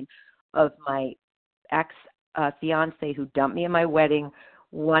Columbine of my ex-fiance who dumped me at my wedding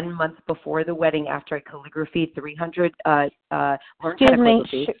 1 month before the wedding after I calligraphied 300, learned how to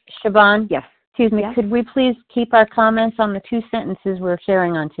calligraphy. Siobhan. Yes. Excuse me, yes? Could we please keep our comments on the 2 sentences we're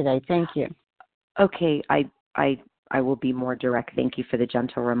sharing on today? Thank you. Okay, I will be more direct. Thank you for the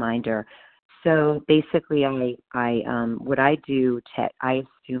gentle reminder. So basically, what I do, I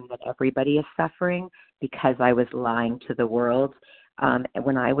assume that everybody is suffering because I was lying to the world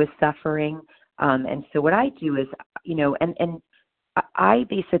when I was suffering. And so what I do is, and I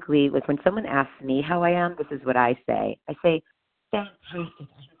basically, like when someone asks me how I am, this is what I say. I say, fantastic. I'm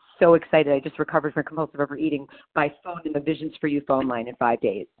so excited. I just recovered from compulsive overeating by phone in the Visions for You phone line in 5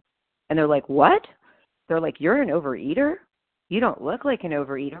 days. And they're like, what? They're like, you're an overeater? You don't look like an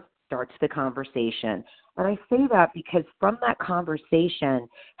overeater. Starts the conversation. And I say that because from that conversation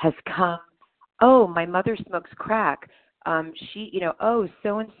has come, oh, my mother smokes crack. Oh,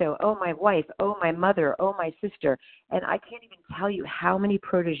 so-and-so, oh, my wife, oh, my mother, oh, my sister. And I can't even tell you how many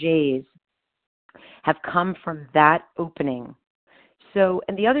proteges have come from that opening. So,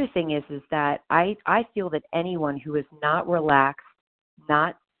 and the other thing is that I feel that anyone who is not relaxed,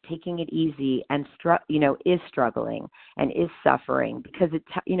 not taking it easy, and is struggling and is suffering, because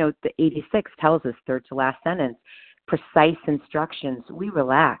the 86 tells us, third to last sentence, precise instructions. We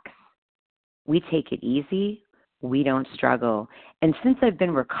relax, we take it easy, we don't struggle. And since I've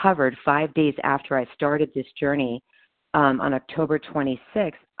been recovered 5 days after I started this journey on October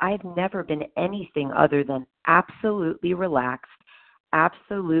 26th, I've never been anything other than absolutely relaxed,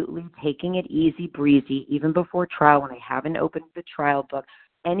 absolutely taking it easy breezy, even before trial when I haven't opened the trial book,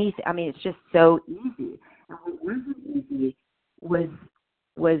 anything. I mean, it's just so easy. And what wasn't easy was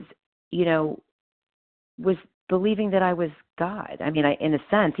was believing that I was God. I mean, in a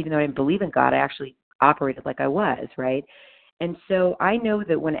sense, even though I didn't believe in God, I actually operated like I was, right? And so I know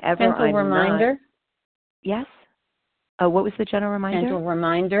that whenever Gentle reminder. Yes. What was the general reminder? Gentle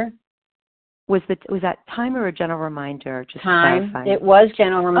reminder. Was that time or a general reminder? Just time. Clarifying. It was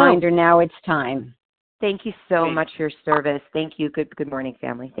general reminder. Now it's time. Thank you so much for your service. Thank you. Good morning,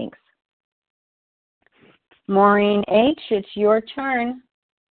 family. Thanks. Maureen H., it's your turn.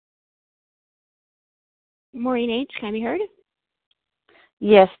 Maureen H., can I be heard?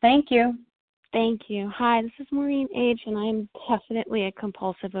 Yes, thank you. Thank you. Hi, this is Maureen H., and I'm definitely a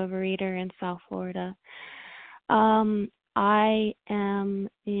compulsive overeater in South Florida. I am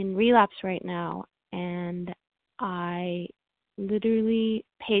in relapse right now, and I literally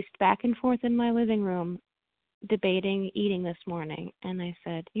paced back and forth in my living room debating eating this morning, and I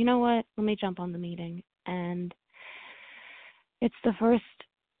said, you know what, let me jump on the meeting. And it's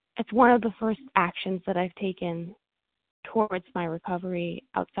one of the first actions that I've taken towards my recovery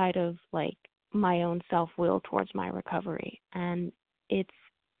outside of like my own self-will towards my recovery. And it's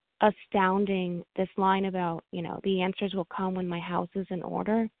astounding, this line about, the answers will come when my house is in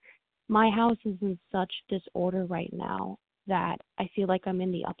order. My house is in such disorder right now that I feel like I'm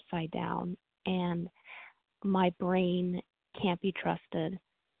in the upside down, and my brain can't be trusted.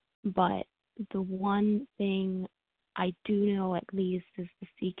 But the one thing I do know at least is to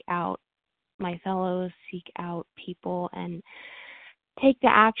seek out my fellows, seek out people, and take the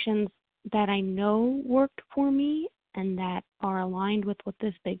actions that I know worked for me and that are aligned with what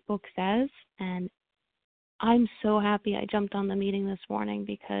this big book says. And I'm so happy I jumped on the meeting this morning,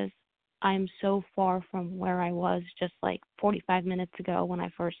 because I'm so far from where I was just like 45 minutes ago when I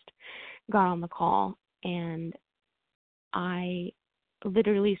first got on the call. And I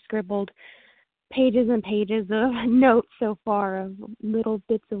literally scribbled pages and pages of notes so far of little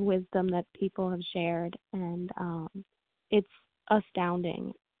bits of wisdom that people have shared, and it's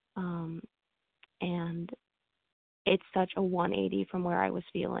astounding, and it's such a 180 from where I was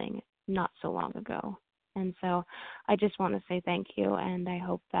feeling not so long ago. And so I just want to say thank you, and I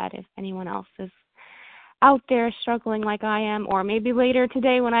hope that if anyone else is out there struggling like I am, or maybe later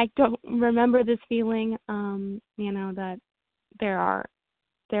today when I don't remember this feeling, that there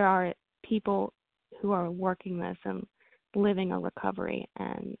are people who are working this and living a recovery,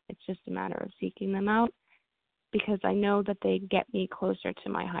 and it's just a matter of seeking them out, because I know that they get me closer to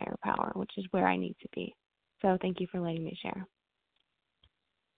my higher power, which is where I need to be. So thank you for letting me share.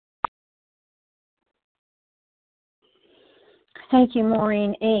 Thank you,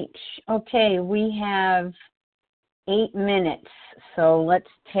 Maureen H. Okay, we have 8 minutes, so let's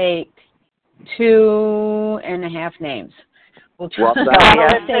take 2.5 names. We'll try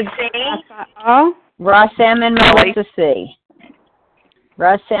Ross M. and Melissa C.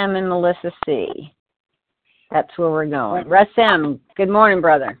 Russ M. and Melissa C. That's where we're going. Russ M., good morning,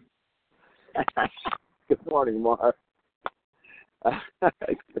 brother. Good morning, Mark.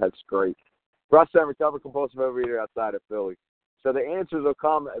 That's great. Russ M., recovered compulsive overeater outside of Philly. So the answers will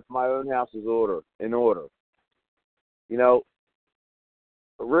come if my own house is in order.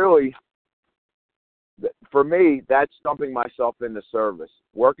 Really, for me, that's dumping myself into service.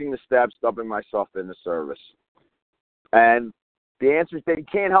 Working the steps, dumping myself into service. And the answers, they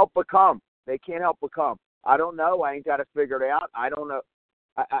can't help but come. They can't help but come. I don't know. I ain't got it figured out. I don't know.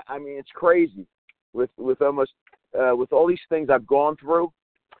 I mean, it's crazy with all these things I've gone through,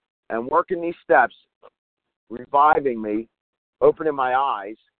 and working these steps, reviving me, opening my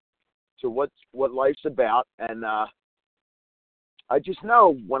eyes to what life's about. And I just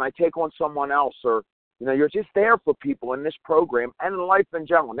know when I take on someone else, or you're just there for people in this program and in life in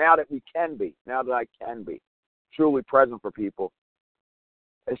general. Now that I can be truly present for people,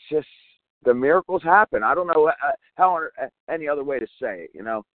 it's just the miracles happen. I don't know how any other way to say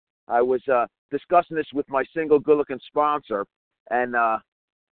it. I was discussing this with my single good-looking sponsor, and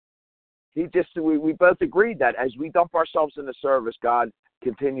we both agreed that as we dump ourselves into service, God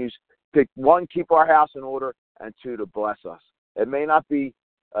continues to, 1, keep our house in order, and 2, to bless us. It may not be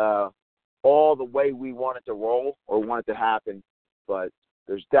all the way we want it to roll or want it to happen, but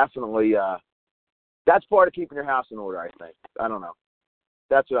there's definitely that's part of keeping your house in order, I think. I don't know.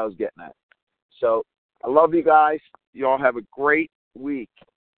 That's what I was getting at. So I love you guys. You all have a great week.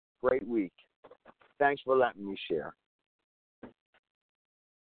 Great week. Thanks for letting me share.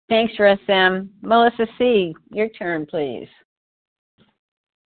 Thanks, Russ M. Melissa C., your turn, please.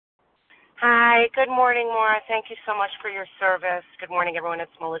 Hi, good morning, Maura. Thank you so much for your service. Good morning, everyone.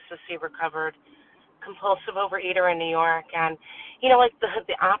 It's Melissa C., recovered compulsive overeater in New York, and like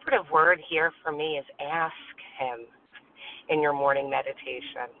the operative word here for me is ask him in your morning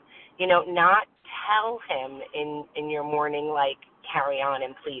meditation. Not tell him in your morning, like, carry on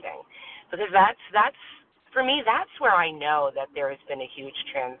and pleading, because that's for me, that's where I know that there has been a huge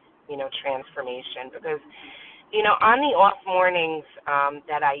transformation, because on the off mornings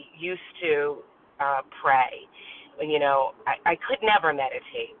that I used to pray, I could never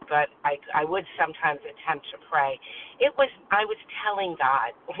meditate, but I would sometimes attempt to pray. I was telling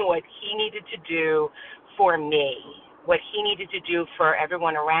God what he needed to do for me, what he needed to do for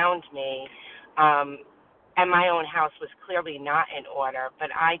everyone around me, and my own house was clearly not in order, but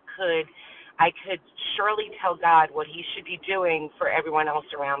I could surely tell God what he should be doing for everyone else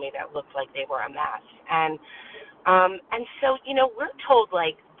around me that looked like they were a mess. And so, we're told,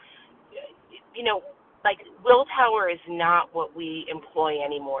 like willpower is not what we employ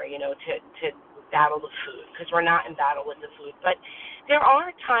anymore, to battle the food, because we're not in battle with the food. But there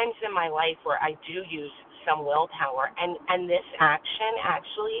are times in my life where I do use some willpower, and this action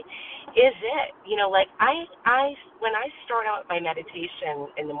actually is it. Like I when I start out my meditation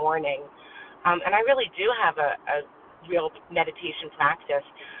in the morning, and I really do have a real meditation practice,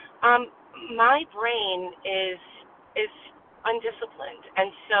 my brain is undisciplined,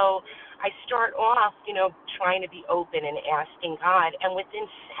 and so I start off, trying to be open and asking God, and within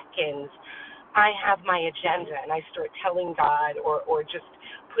seconds, I have my agenda, and I start telling God or just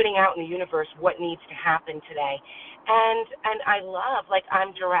putting out in the universe what needs to happen today, and I love, like,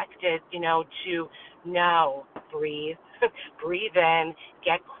 I'm directed, to know, breathe, breathe in,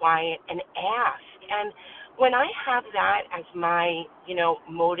 get quiet, and ask. And when I have that as my,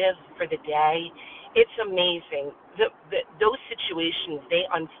 motive for the day, it's amazing. Those situations, they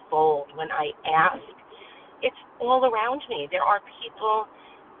unfold when I ask. It's all around me. There are people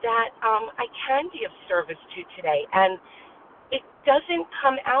that I can be of service to today, and it doesn't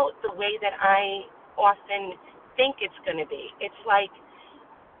come out the way that I often think it's going to be. It's like,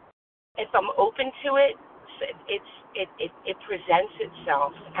 if I'm open to it, it presents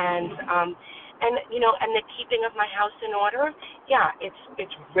itself, and the keeping of my house in order, yeah,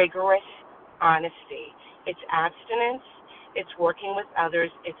 it's rigorous honesty, it's abstinence, it's working with others,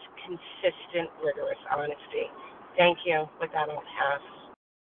 it's consistent, rigorous honesty. Thank you. With that, I'll pass.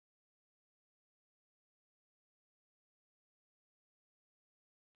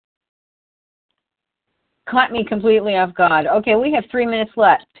 Caught me completely off guard. Okay, we have 3 minutes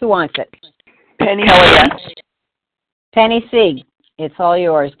left. Who wants it? Penny C. Penny C. It's all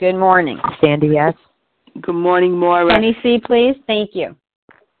yours. Good morning. Sandy, yes. Good morning, Maura. Penny C, please. Thank you.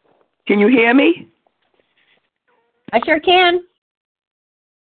 Can you hear me? I sure can.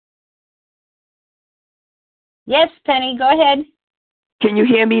 Yes, Penny, go ahead. Can you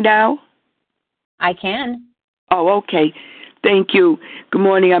hear me now? I can. Oh, okay. Thank you. Good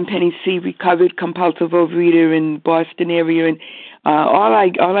morning. I'm Penny C., recovered compulsive overeater in Boston area, and all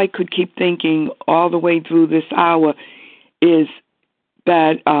I could keep thinking all the way through this hour is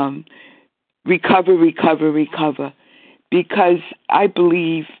that recover, because I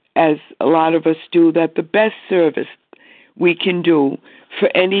believe, as a lot of us do, that the best service we can do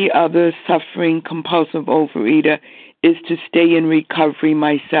for any other suffering compulsive overeater is to stay in recovery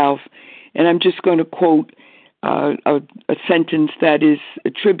myself. And I'm just going to quote a sentence that is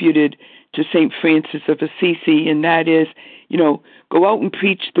attributed to St. Francis of Assisi, and that is, go out and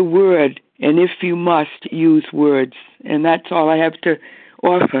preach the word, and if you must, use words. And that's all I have to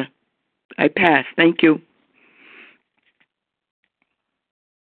offer. I pass. Thank you.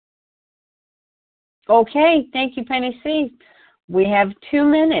 Okay, thank you, Penny C. We have 2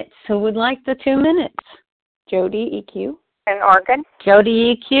 minutes. Who would like the 2 minutes? Jody, EQ. And Oregon.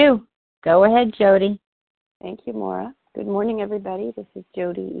 Jody, EQ. Go ahead, Jody. Thank you, Maura. Good morning, everybody. This is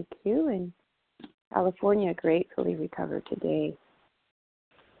Jody, EQ, in California, gratefully recovered today.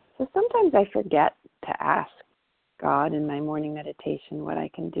 So sometimes I forget to ask God in my morning meditation what I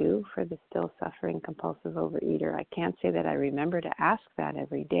can do for the still suffering compulsive overeater. I can't say that I remember to ask that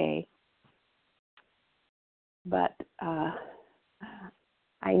every day, but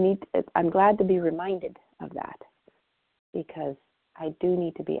I'm glad to be reminded of that, because I do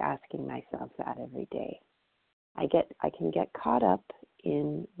need to be asking myself that every day. I can get caught up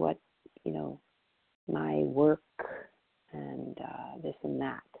in what, my work and this and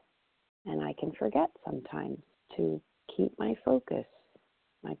that, and I can forget sometimes to keep my focus,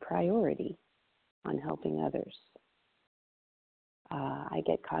 my priority on helping others. I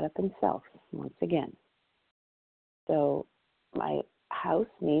get caught up in self once again. So my house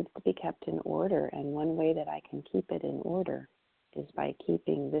needs to be kept in order, and one way that I can keep it in order is by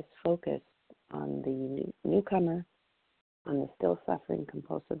keeping this focus on the newcomer, on the still suffering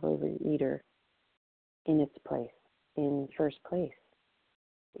compulsive overeater in its place, in first place.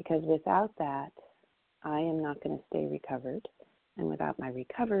 Because without that, I am not going to stay recovered. And without my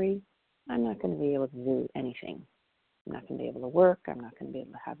recovery, I'm not going to be able to do anything. I'm not going to be able to work. I'm not going to be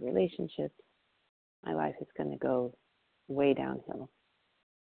able to have relationships. My life is going to go way downhill.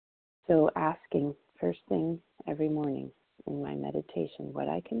 So asking first thing every morning in my meditation what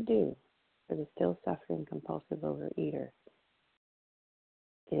I can do for the still suffering compulsive overeater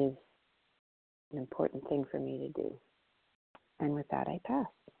is an important thing for me to do. And with that, I pass.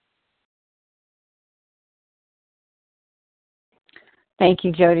 Thank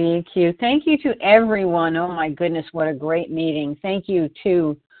you, Jody EQ. Thank you to everyone. Oh, my goodness, what a great meeting. Thank you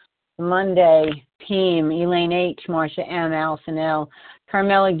to the Monday team, Elaine H., Marcia M., Allison L.,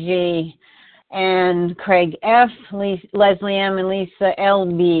 Carmela G., and Craig F., Leslie M., and Lisa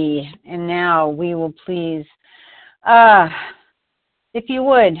L.B. And now we will please, if you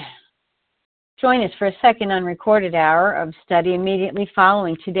would, join us for a second unrecorded hour of study immediately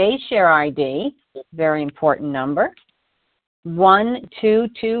following today's share ID, very important number,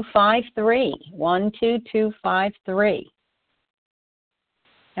 12253, 12253.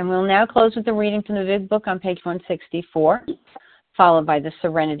 And we'll now close with the reading from the Big Book on page 164, followed by the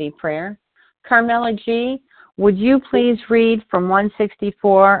Serenity Prayer. Carmela G., would you please read from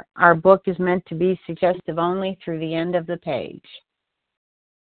 164? Our book is meant to be suggestive only through the end of the page.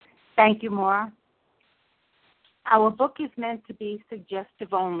 Thank you, Maura. Our book is meant to be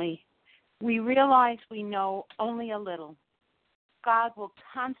suggestive only. We realize we know only a little. God will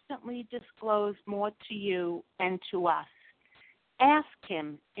constantly disclose more to you and to us. Ask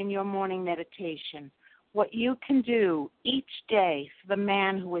Him in your morning meditation what you can do each day for the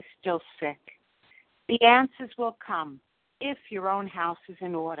man who is still sick. The answers will come if your own house is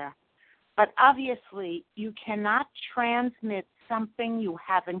in order. But obviously, you cannot transmit something you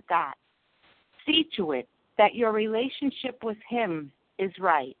haven't got. See to it that your relationship with Him is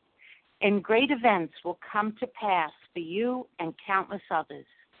right, and great events will come to pass for you and countless others.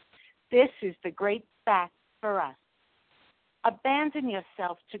 This is the great fact for us. Abandon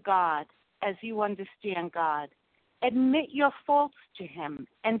yourself to God as you understand God. Admit your faults to Him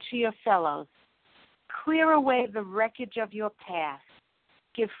and to your fellows. Clear away the wreckage of your past.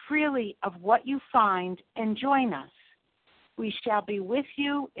 Give freely of what you find and join us. We shall be with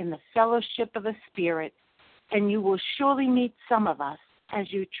you in the fellowship of the Spirit, and you will surely meet some of us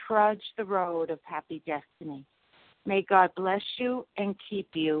as you trudge the road of happy destiny. May God bless you and keep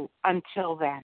you until then.